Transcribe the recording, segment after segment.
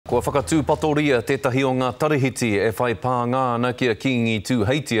Kua whakatūpatoria tētahi o ngā tarihiti e whai pāngā ana ki a Kingi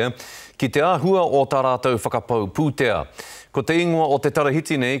Tuheitia ki te āhua o tā rātou whakapau pūtea. Ko te ingoa o te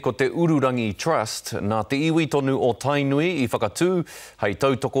tarihiti nei ko te Ururangi Trust nā te iwi tonu o Tainui i whakatū hei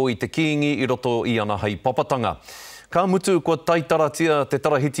tautoko i te Kingi i roto i ana hei papatanga. Ka mutu kua taitaratia te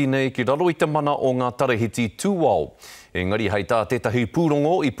tarihiti nei ki raro i te mana o ngā tarihiti tūwao. Engari hei tā tētahi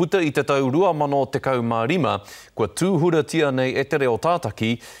pūrongo i puta i te tau 2015 kua tūhuratia nei e tere o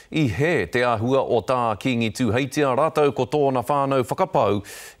tātaki i he te āhua o tā Kingi Tuheitia rātau ko tōna whānau whakapau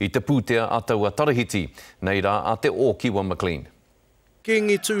i te pūtea ataua tarihiti. Nei rā a Te Okiwa McLean.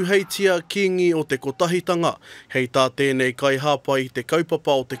 Kingi Tuheitia, kingi o te kotahitanga. Hei tā tēnei kai hāpai i te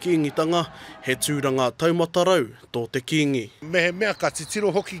kaupapa o te kingitanga, he tūranga taumatarau tō te kingi. Me mea ka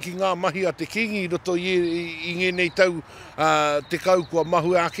titiro hoki ki ngā mahi a te kingi i roto i ngenei tau te kau kua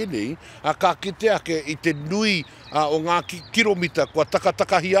mahu ake nei, ka kite ake i te nui o ngā kiromita kua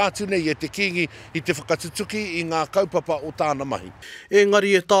takatakahi atu nei e te kingi i te whakatutuki i ngā kaupapa o tāna mahi.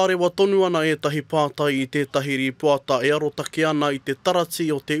 Engari e tārewa tonu ana etahi pātai i tētahi ripoata e arotake ana i te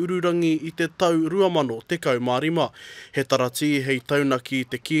tarati o te Ururangi i te tau 2015. He tarati hei taunaki i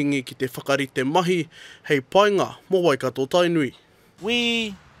te kingi ki te whakarite mahi, hei painga mō Waikato-Tainui.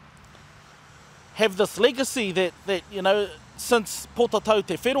 We have this legacy that you know, since Potatau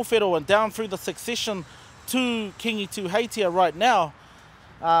te whero and down through the succession to Kingi Tuheitia right now,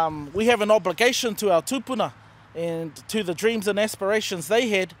 we have an obligation to our tupuna and to the dreams and aspirations they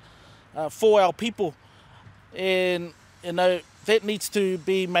had for our people. And you know, that needs to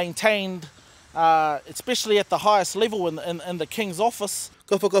be maintained, especially at the highest level in the King's office.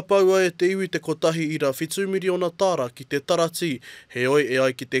 Ka whakapaua e te iwi te kotahi ira 7 miliona tāra ki te tarati, he oi e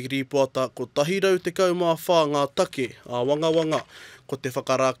ai ki te ripoata ko tahirau te kaumā whā ngā take a wangawanga. Ko te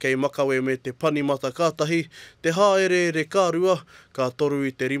whakarākei makawe me te panimata kātahi, te haere kārua, ka toru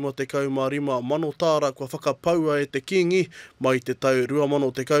i te 55 mano tāra kua whakapaua e te kingi mai te tau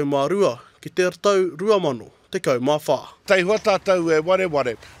 2012 ki te tau 2014. Tei hua tātou e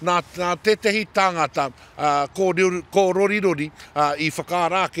ware, nā tetehi tāngata ko rorirori i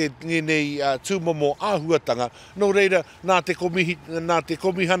whakarāke ngenei tūmomo āhuatanga, no reira nā te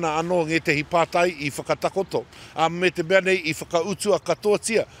komihana anō nge tehi pātai i whakatakoto. Me te mea nei i whakautua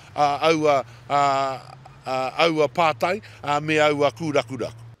katoatia aua pātai me aua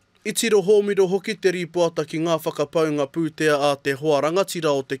kūrakuraku. I tiro hōmiro hoki te ripoata ki ngā whakapaunga pūtea a te hoa rangatira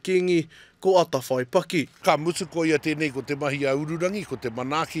o te kingi, ko ata whai paki. Ka mutu ko ia tēnei ko te mahi a Ururangi, ko te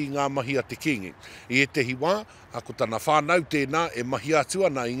manaki i ngā mahi a te kingi. I e tehi wā, ko tana whānau tēnā e mahi atu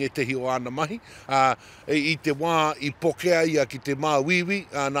ana i nge tehi o ana mahi. I te wā i pokea ia ki te mā wiwi,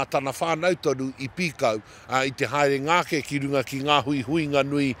 nā tana whānau tonu i pīkau i te haere ngāke ki runga ki ngā huinga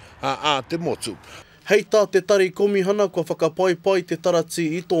nui a te motu. Hei tā te tari komihana kua whakapaipai te tarati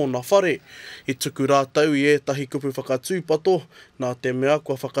i tōna whare. I tuku rātau i ētahi kupu whakatūpato, nā te mea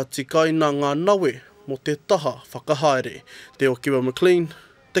kua whakatikaina ngā nawe mo te taha whakahaere. Te Okiwa McLean,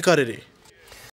 te Karere.